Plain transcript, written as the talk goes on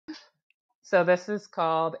So this is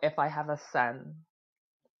called If I Have a Son.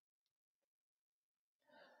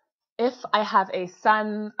 If I have a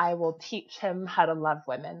son, I will teach him how to love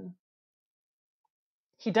women.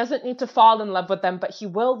 He doesn't need to fall in love with them, but he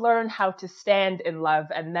will learn how to stand in love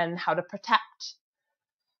and then how to protect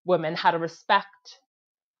women, how to respect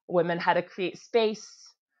women, how to create space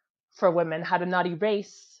for women, how to not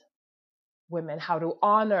erase women, how to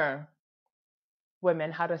honor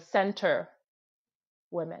women, how to center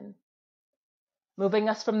women. Moving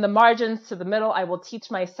us from the margins to the middle, I will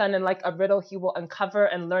teach my son, and like a riddle, he will uncover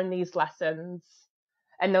and learn these lessons.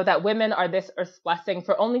 And know that women are this earth's blessing,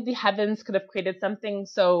 for only the heavens could have created something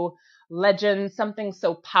so legend, something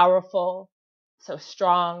so powerful, so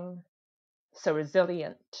strong, so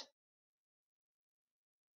resilient.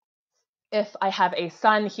 If I have a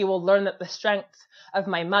son, he will learn that the strength of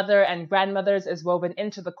my mother and grandmothers is woven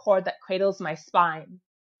into the cord that cradles my spine,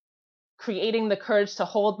 creating the courage to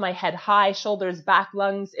hold my head high, shoulders back,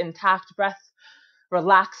 lungs intact, breath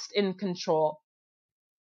relaxed, in control,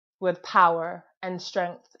 with power and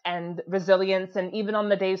strength and resilience. And even on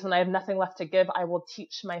the days when I have nothing left to give, I will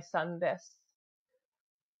teach my son this.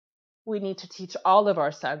 We need to teach all of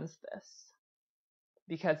our sons this,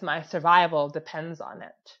 because my survival depends on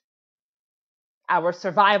it. Our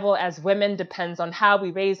survival as women depends on how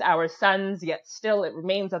we raise our sons, yet still it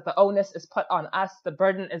remains that the onus is put on us. The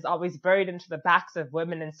burden is always buried into the backs of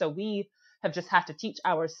women, and so we have just had to teach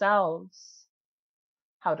ourselves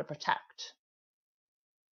how to protect,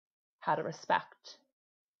 how to respect,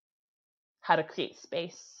 how to create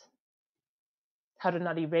space, how to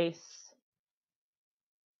not erase,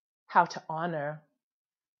 how to honor,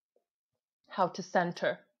 how to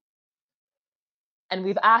center. And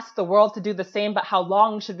we've asked the world to do the same, but how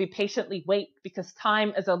long should we patiently wait? Because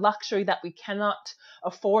time is a luxury that we cannot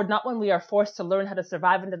afford, not when we are forced to learn how to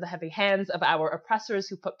survive under the heavy hands of our oppressors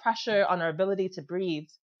who put pressure on our ability to breathe,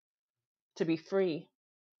 to be free.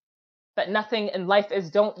 But nothing in life is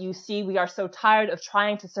don't you see. We are so tired of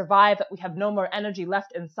trying to survive that we have no more energy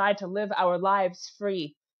left inside to live our lives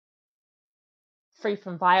free. Free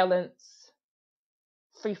from violence,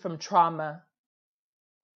 free from trauma,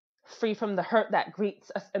 free from the hurt that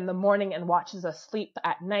greets us in the morning and watches us sleep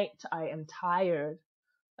at night. I am tired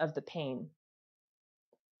of the pain.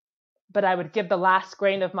 But I would give the last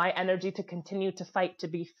grain of my energy to continue to fight to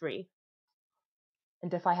be free.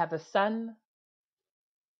 And if I have a son,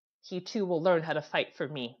 he too will learn how to fight for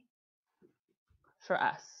me, for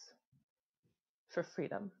us, for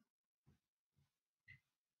freedom.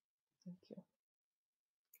 Thank you.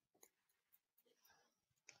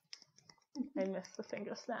 I miss the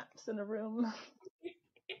finger snaps in a room.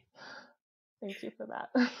 Thank you for that.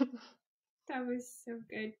 That was so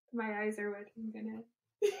good. My eyes are wet. I'm gonna.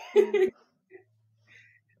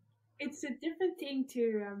 It's a different thing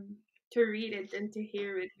to read it than to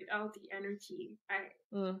hear it with all the energy.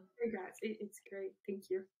 Congrats. It's great. Thank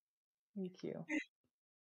you. Thank you.